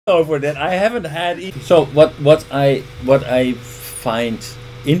over that. I haven't had it. So what I find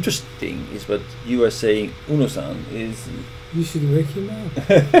interesting is what you are saying, Uno-san, is You should wake him up.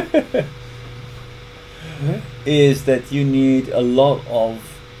 Right? is that you need a lot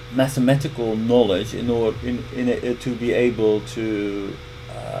of mathematical knowledge in order to be able to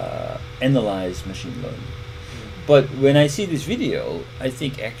analyze machine learning. But when I see this video, I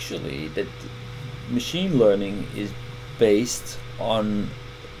think actually that machine learning is based on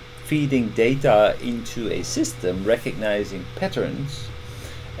feeding data into a system, recognizing patterns,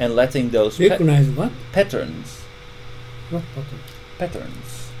 and letting those Recognize what? patterns. What pattern?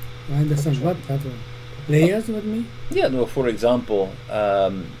 Patterns. I understand what pattern. Layers with me? Yeah, no. For example,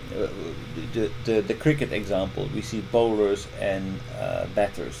 the cricket example, we see bowlers and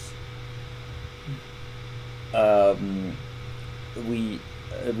batters. We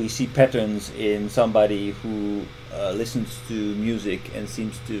see patterns in somebody who listens to music and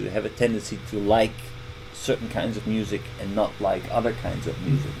seems to have a tendency to like certain kinds of music and not like other kinds of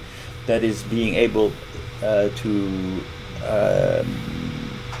music. That is being able to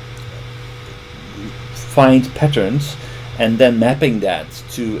find patterns and then mapping that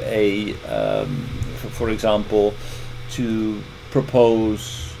to a, for example, to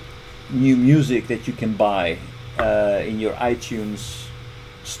propose new music that you can buy in your iTunes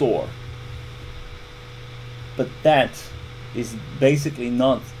store. But that is basically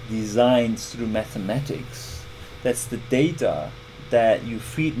not designed through mathematics. That's the data that you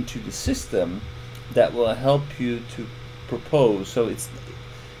feed into the system that will help you to propose. So it's,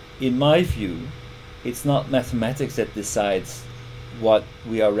 in my view, it's not mathematics that decides what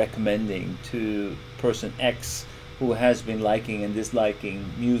we are recommending to person X who has been liking and disliking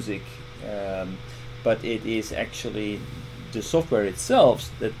music, but it is actually the software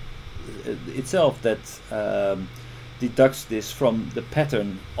itself that deducts this from the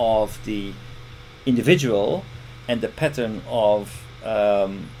pattern of the individual and the pattern of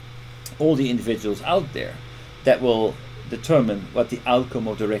all the individuals out there that will determine what the outcome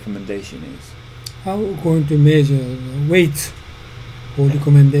of the recommendation is. How are we going to measure the weight for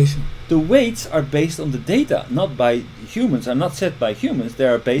recommendation? The weights are based on the data, not by humans, are not set by humans, they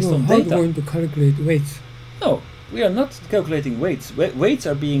are based on how data. are we going to calculate weights? No, we are not calculating weights. Weights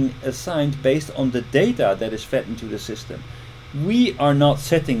are being assigned based on the data that is fed into the system. We are not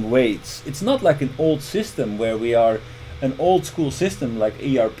setting weights. It's not like an old system where we are an old school system like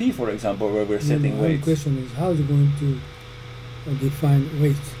ERP, for example, where we're setting weights. The question is, how are you going to define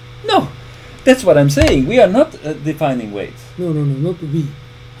weights? No, that's what I'm saying. We are not defining weights. No, not we.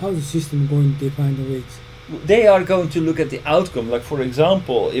 How is the system going to define the weights? They are going to look at the outcome. Like, for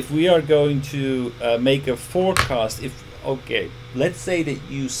example, if we are going to make a forecast, let's say that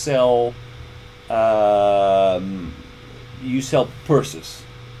you sell purses,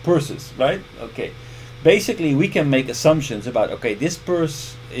 right? Okay, basically we can make assumptions about, okay, this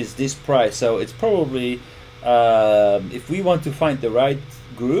purse is this price, so it's probably if we want to find the right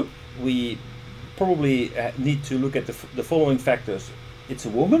group, we probably need to look at the following factors. It's a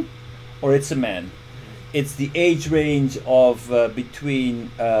woman or it's a man. It's the age range of between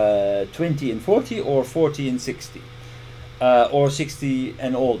 20 and 40 or 40 and 60 or 60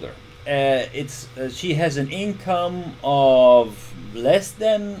 and older. She has an income of less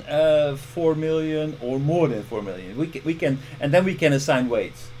than 4 million or more than 4 million. We can and then we can assign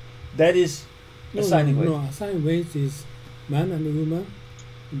weights. That is assigning weights. No, assign weights is man and woman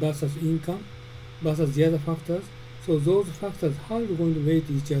versus income versus the other factors. So those factors, how are you going to weight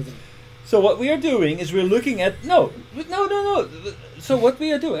each other? So what we are doing is we're looking at no. So what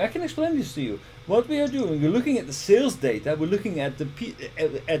we are doing, I can explain this to you. What we are doing, we're looking at the sales data. We're looking at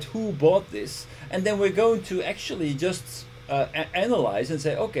at who bought this, and then we're going to actually just analyze and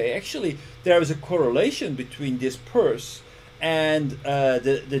say, okay, actually there is a correlation between this purse and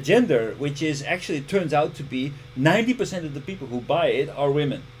the gender, which is actually turns out to be 90% of the people who buy it are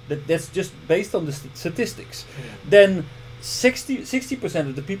women. That's just based on the statistics. Then 60%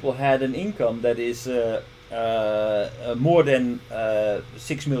 of the people had an income that is more than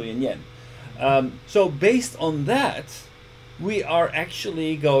 6 million yen. So based on that, we are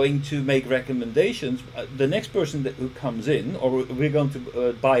actually going to make recommendations. The next person who comes in, or we're going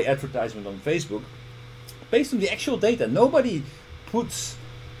to buy advertisement on Facebook, based on the actual data. Nobody puts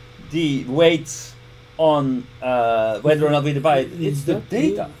the weights on whether or not we buy it. It's the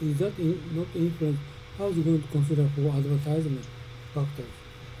data. Is that not influence? How is it going to consider for advertisement factors?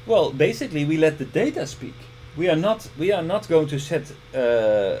 Well, basically, we let the data speak. We are not going to set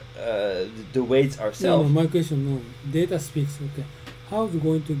the weights ourselves. No, my question, no. Data speaks. Okay. How is it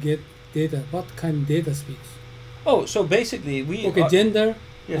going to get data? What kind of data speaks? Oh, so basically we gender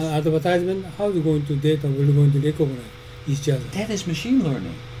Yes. Advertisement, how is going to data will going to recognize each other? That is machine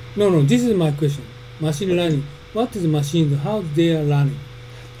learning. No, this is my question. Machine learning. What is machine? How they are learning?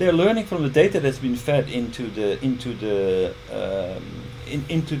 They're learning from the data that's been fed into the.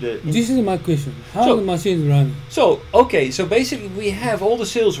 This is my question. How So- the machine is learning? So okay, so basically we have all the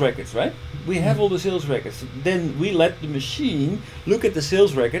sales records, right? We have all the sales records. Then we let the machine look at the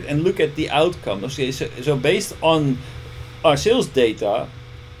sales record and look at the outcome. Okay, so based on our sales data,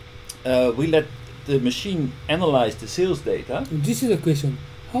 we let the machine analyze the sales data. This is a question.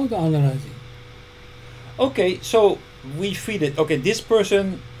 How to analyze it? Okay, so we feed it. Okay, this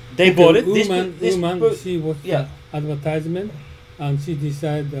person, they bought it. Woman, she watched yeah. the advertisement and she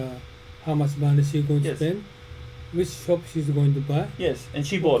decide how much money she's going to Yes. spend, which shop she's going to buy. Yes, and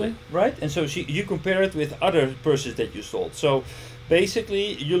she bought Okay. it, right? And so you compare it with other purses that you sold. So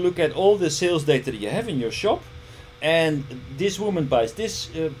basically, you look at all the sales data that you have in your shop, and this woman buys this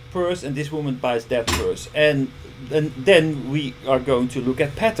purse, and this woman buys that purse, and then we are going to look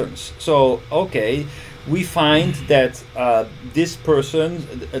at patterns. So okay, we find that this person,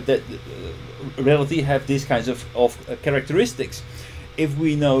 that relative, have these kinds of characteristics. If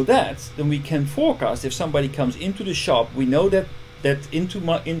we know that, then we can forecast if somebody comes into the shop. We know that into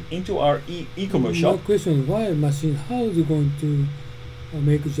our e-commerce My shop. question is why machine? How is it going to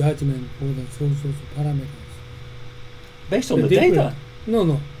make a judgment for the social parameters? Based on the different- data.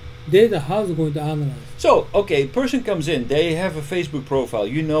 No. Data. How is it going to analyze? So, okay, person comes in. They have a Facebook profile.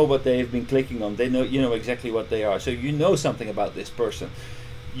 You know what they have been clicking on. You know exactly what they are. So you know something about this person.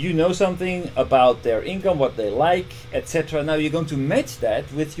 You know something about their income, what they like, etc. Now you're going to match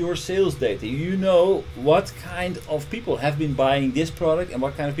that with your sales data. You know what kind of people have been buying this product and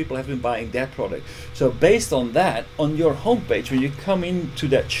what kind of people have been buying that product. So based on that, on your homepage, when you come into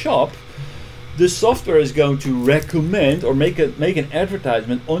that shop, the software is going to recommend or make an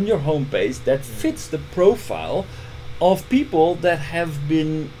advertisement on your homepage that fits the profile of people that have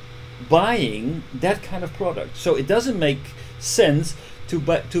been buying that kind of product. So it doesn't make sense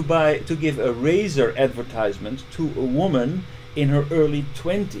to give a razor advertisement to a woman in her early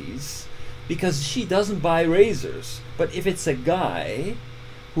 20s because she doesn't buy razors. But if it's a guy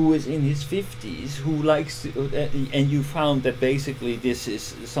who is in his 50s who likes to, and you found that basically this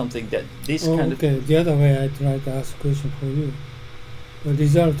is something that this kind of Okay, the other way I try to ask a question for you. The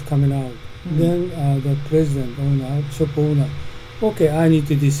result coming out. Then the president, owner, shop owner, okay, I need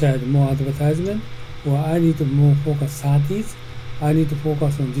to decide more advertisement, or I need to more focus 30s, I need to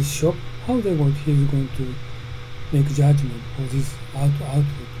focus on this shop. How he's going to make judgment for this output?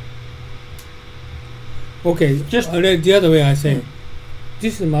 Okay, Just- the other way I say,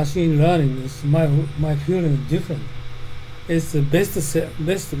 this machine learning is my feeling is different. It's the best.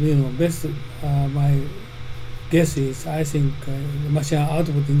 My guess is I think the machine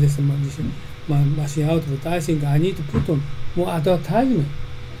output in this machine output. I think I need to put on more advertisement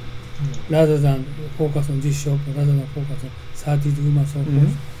rather than focus on this shop, rather than focus on 30 women so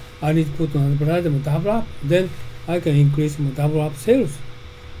forth. I need to put on advertisement, double up. Then I can increase my double up sales.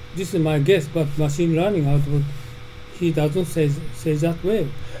 This is my guess, but machine learning output, he doesn't say that way.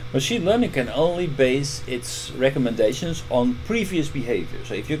 Machine learning can only base its recommendations on previous behavior.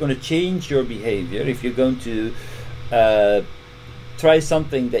 So if you're going to change your behavior, if you're going to try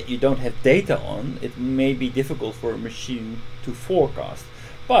something that you don't have data on, it may be difficult for a machine to forecast.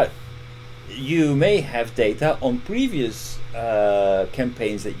 But you may have data on previous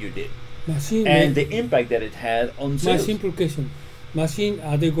campaigns that you did Machine and the impact that it had on my sales. simple question. Machine,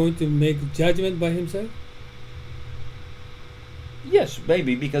 are they going to make judgment by himself? Yes,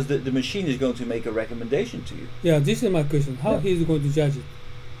 maybe, because the machine is going to make a recommendation to you Yeah, this is my question. How Yeah. he is going to judge it?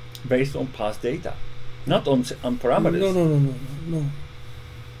 based on past data, not on parameters. No.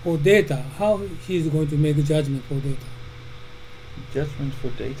 For data, how he is going to make a judgment for data? Judgment for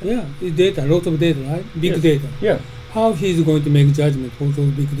data. Yeah, it's data, lots of data, right? Big Yes. data. Yeah. How he is going to make judgment for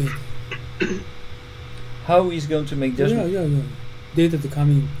those big data? How he's going to make judgment? Yeah. Data to come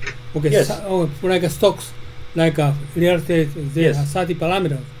in. Okay, Yes. like a stocks, like a real estate, there Yes. are 30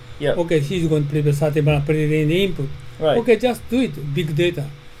 parameters. Yeah. Okay, he's going to prepare 30 parameters, put it in the input. Right. Okay, just do it, big data.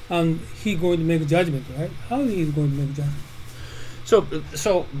 And he going to make judgment, right? How he is going to make judgment?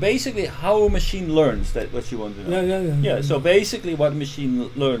 So basically, how a machine learns, that what you want to know. Yeah. Yeah. So basically, what a machine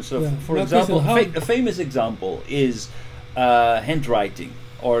learns. So, Yeah. for My example, question, a famous example is handwriting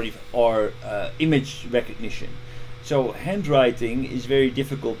or image recognition. So handwriting is very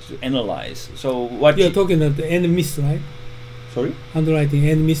difficult to analyze. So what You're talking about the NMIS, right? Sorry. Handwriting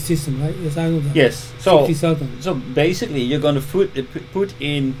NMIS system, right? Yes, I know that. Yes. So 50,000. So basically, you're going to put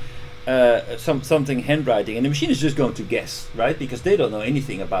in something handwriting, and the machine is just going to guess, right? Because they don't know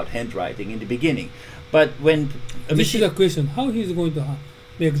anything about handwriting in the beginning. But when a This is machine, a question. How he's going to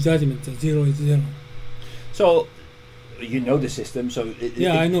make judgment that 0 is 0? so you know the system, so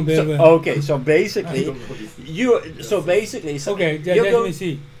Yeah, I know very so, well. Okay, so basically, Okay, you're let going- me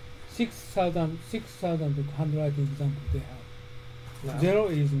see. 6,000 handwriting example they have. Wow. 0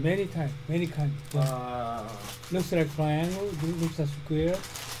 is many types, many kinds. Looks like triangle, looks like square,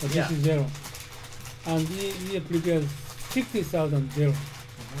 but Yeah. this is 0. And we prepare 60,000 0.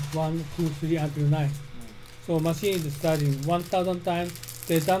 1, 2, 3 until 9. So machine is studying 1,000 times,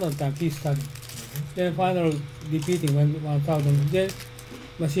 10,000 times he's studying. Then final repeating 1,000. Then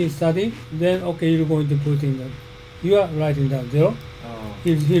machine study. Then okay, you're going to put in the. You are writing down 0.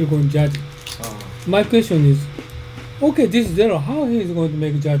 He's going to judge it. My question is, okay, this is 0. How he is going to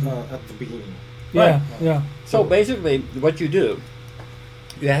make judgment? At the beginning. Yeah, Right. yeah. So basically, what you do,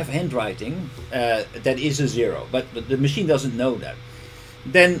 you have handwriting that is a 0, but the machine doesn't know that.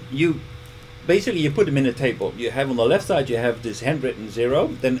 Then you basically you put them in a table. You have on the left side you have this handwritten 0.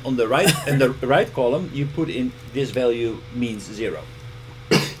 Then on the right in the right column you put in this value means 0.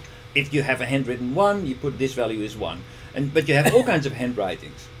 If you have a handwritten 1, you put this value is 1. But you have all kinds of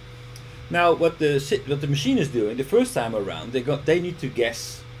handwritings. Now what the machine is doing the first time around, they need to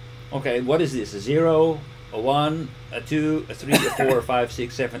guess. Okay, what is this? A 0, a 1, a 2, a 3, a 4, a 5,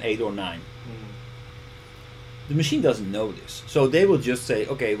 6, 7, 8, or 9. The machine doesn't know this, so they will just say,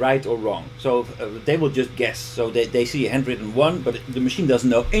 okay, right or wrong. So they will just guess. So they see a handwritten 1, but the machine doesn't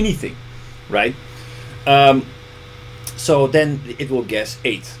know anything, right? So then it will guess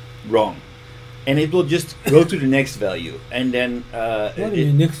 8, wrong. And it will just go to the next value. And then What do you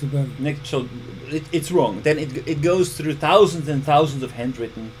mean next value? so it's wrong. Then it goes through thousands and thousands of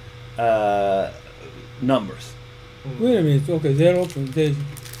handwritten numbers. Wait a minute. Okay, 0.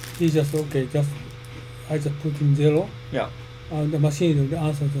 He just okay. I just put in 0. Yeah. The machine will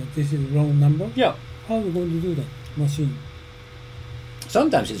answer that this is wrong number. Yeah. How are you going to do that? Machine.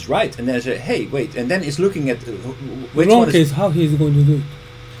 Sometimes it's right, and then I say, hey, wait, and then it's looking at which wrong one is case, how he is going to do it?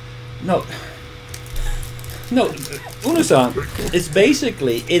 no. No, Uno-san, it's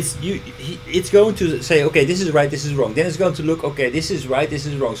basically it's going to say, okay, this is right, this is wrong. Then it's going to look, okay, this is right, this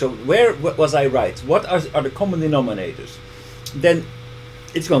is wrong. So where was I right? What are the common denominators? Then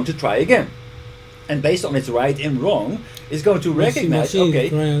it's going to try again, and based on its right and wrong, it's going to recognize, machine okay,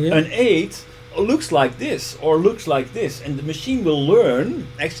 trying again. an 8 looks like this or looks like this, and the machine will learn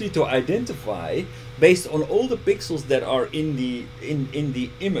actually to identify based on all the pixels that are in the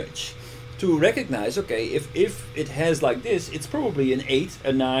image, to recognize, okay, if it has like this, it's probably an 8,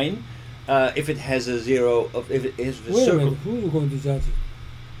 a 9. If it has a 0, if it is a Wait a circle, minute, who is going to judge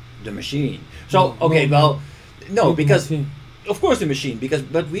it? the machine. So No, okay, no, well, no, Not the because machine. of course the machine,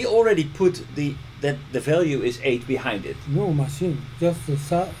 but we already put that the value is 8 behind it. No machine, just the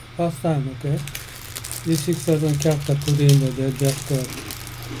first time, okay? This 6,000 character put in the just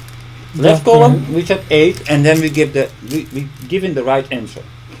Left column, we set 8, and then we give we give in the right answer.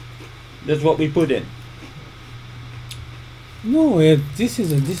 That's what we put in. No, this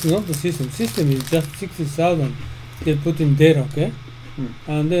is not the system. System is just 60,000. They put in data, okay?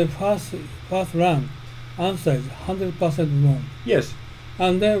 And the first run answer is 100% wrong. Yes.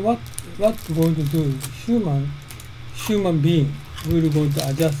 And then what going to do is human being will going to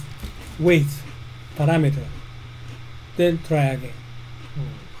adjust weight parameter, then try again.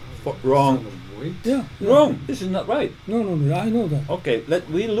 Wrong. Yeah, Wrong. This is not right. No, I know that. Okay,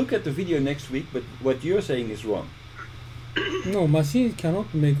 we look at the video next week, but what you're saying is wrong. No, machine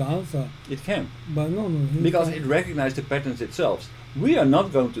cannot make answer, It can, but no. because it recognizes the patterns itself. We are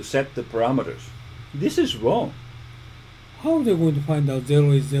not going to set the parameters. This is wrong. How are they going to find out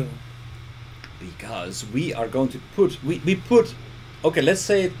 0 is 0? Because we are going to put we put, okay, let's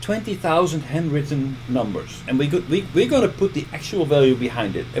say 20,000 handwritten numbers, and we're going to put the actual value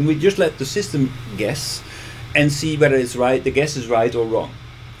behind it, and we just let the system guess and see whether it's right, the guess is right or wrong.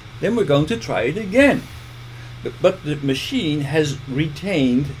 Then we're going to try it again. But the machine has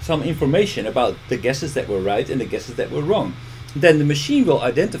retained some information about the guesses that were right and the guesses that were wrong. Then the machine will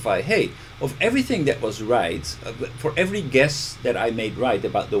identify, hey, of everything that was right, for every guess that I made right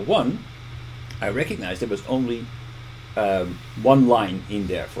about the 1, I recognize there was only one line in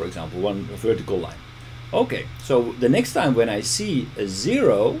there, for example, one vertical line. Okay, so the next time when I see a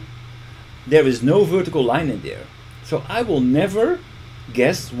 0, there is no vertical line in there. So I will never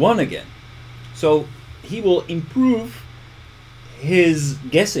guess 1 again. So he will improve his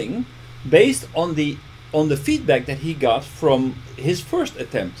guessing based on the feedback that he got from his first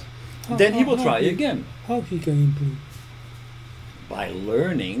attempt. Then he will try again. How he can improve? By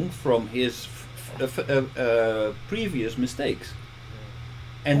learning from his previous mistakes.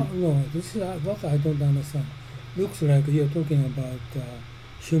 And no, this is what I don't understand. Looks like you're talking about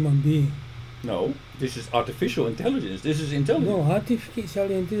human being. no, this is artificial intelligence. This is intelligence. No,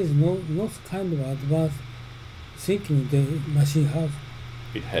 artificial intelligence, no kind of advanced thinking the machine has.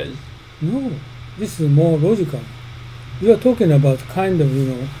 It has. No, this is more logical. You are talking about kind of,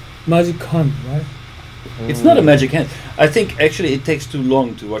 magic hand, right? It's not a magic hand. I think actually it takes too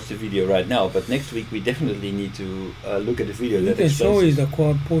long to watch the video right now, but next week we definitely need to look at the video You that can show explains you the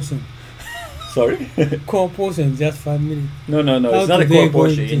core portion. Sorry? Core portion, just 5 minutes. No, How it's not a do they core go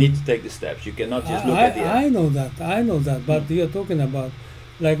portion. You into- need to take the steps. You cannot just look at the end. I know that, but you're talking about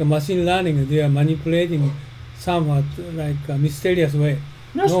like a machine learning, they are manipulating somewhat like a mysterious way.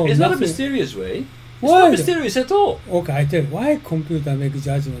 No, No, it's not a nothing. mysterious way. It's Why? not mysterious at all. Okay, I tell you, why computer make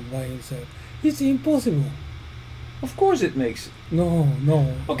judgment by himself? It's impossible. Of course it makes. No.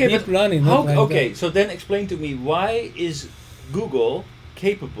 Okay, Deep but learning, how? not like Okay, that. so then explain to me, why is Google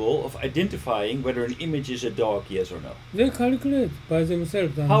capable of identifying whether an image is a dog, yes or no? They calculate by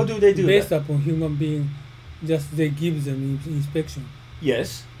themselves. And How do they do based that? upon human being, just they give them inspection.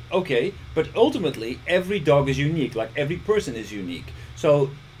 Yes, okay, but ultimately every dog is unique, like every person is unique. So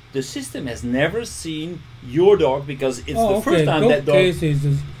the system has never seen your dog because it's the first time dog that dog. case is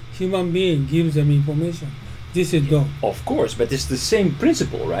the human being gives them information. This is dog. Of course, but it's the same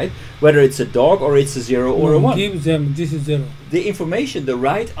principle, right? Whether it's a dog or it's a 0 or a 1. Gives them this is 0. The information, the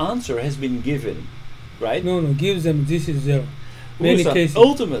right answer has been given, right? No, gives them this is 0. Many Usa, cases.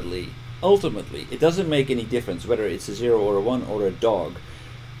 ultimately, it doesn't make any difference whether it's a 0 or a 1 or a dog.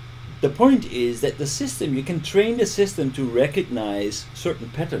 The point is that the system, you can train the system to recognize certain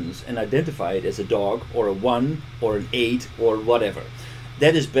patterns and identify it as a dog or a 1 or an 8 or whatever.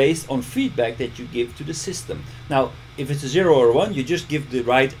 That is based on feedback that you give to the system. Now, if it's a 0 or a 1, you just give the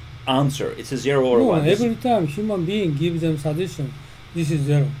right answer. It's a 0 or a 1. This Every time human being gives them suggestion, this is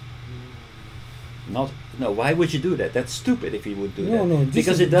 0. why would you do that? That's stupid if you would do that. No,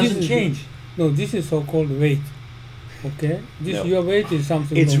 because it doesn't change. No, this is so-called weight. Okay, No. your weight is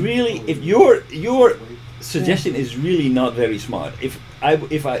something. It's wrong. really, if your suggestion is really not very smart. If I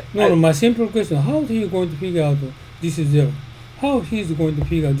My simple question: how he going to figure out this is 0? How he's going to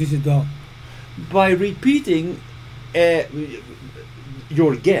figure out this is dog? by repeating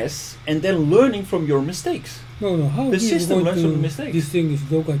your guess and then learning from your mistakes. No. How The he's system going learns from to mistakes. distinguish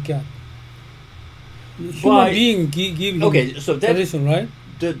dog or cat? By- Human being give him Okay, so that suggestion, right?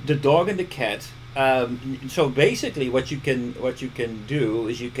 the dog and the cat. So basically, what you can do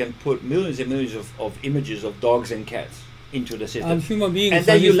is you can put millions and millions of images of dogs and cats into the system, And human being. and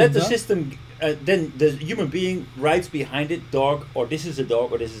then you let the suggestion, system. Then the human being writes behind it dog, or this is a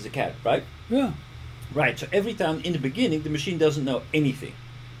dog, or this is a cat, right? Yeah. Right. So every time in the beginning, the machine doesn't know anything.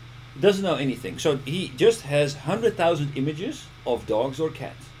 Doesn't know anything. So he just has 100,000 images of dogs or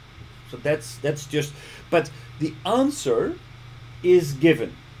cats. So that's just. But the answer is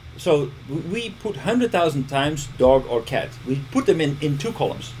given. So we put 100,000 times dog or cat. We put them in two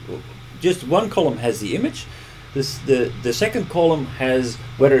columns. Just one column has the image. The second column has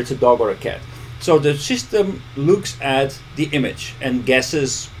whether it's a dog or a cat. So the system looks at the image and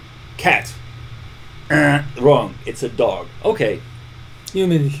guesses cat. Wrong. It's a dog. Okay. You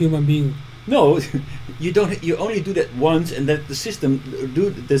mean human being? No, you don't. You only do that once, and that the system do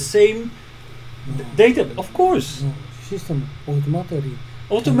the same No. data. Of course, No. System automatically.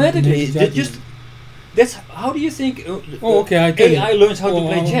 automatically. Make It judgment. just that's how do you think? Okay, I tell AI you. learns how to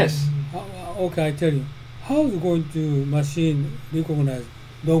play chess. Okay, I tell you. How is going to machine recognize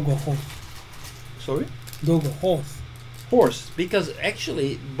dog or horse? Sorry, Dog or horse? horse. Because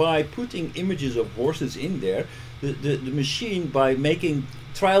actually, by putting images of horses in there, the machine, by making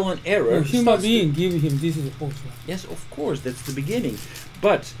trial and error, No, human starts to- being give him this is a horse. Right? Yes, of course, that's the beginning.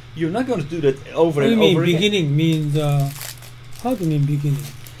 But you're not going to do that over What do and you mean over again. beginning means? How do you mean beginning?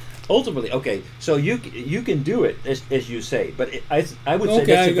 Ultimately, okay, so you can do it as you say, but I would say Okay,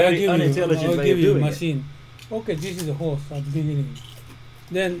 that's a I'll very give unintelligent you. I'll way give of you doing it. machine. Okay, this is a horse at the beginning.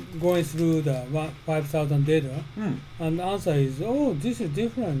 Then going through the 5,000 data, and the answer is, oh, this is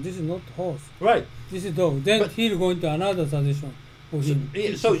different. This is not horse. Right. This is dog. Then But- he's going to another suggestion for him.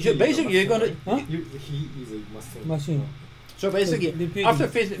 So basically, you're going to. Huh? He is a master. Machine. So basically, Repeating. after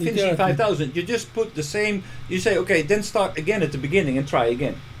finishing Iterative. 5,000, you just put the same. You say, okay, then start again at the beginning and try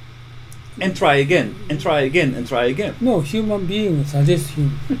again, and try again, and try again, and try again. No, human being suggests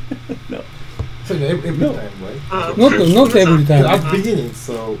him. No. So every No. time, right? Not every time. At the beginning,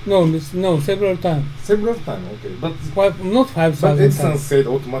 so No, several times. several times, okay. But Not 5,000 Edison times. said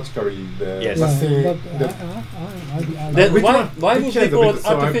automatically the Yes. machine. But Then Which why one- would which they is a call bit- it so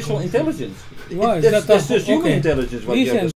I'm artificial confused. intelligence? Why? That's just human Okay. intelligence. What you Listen, have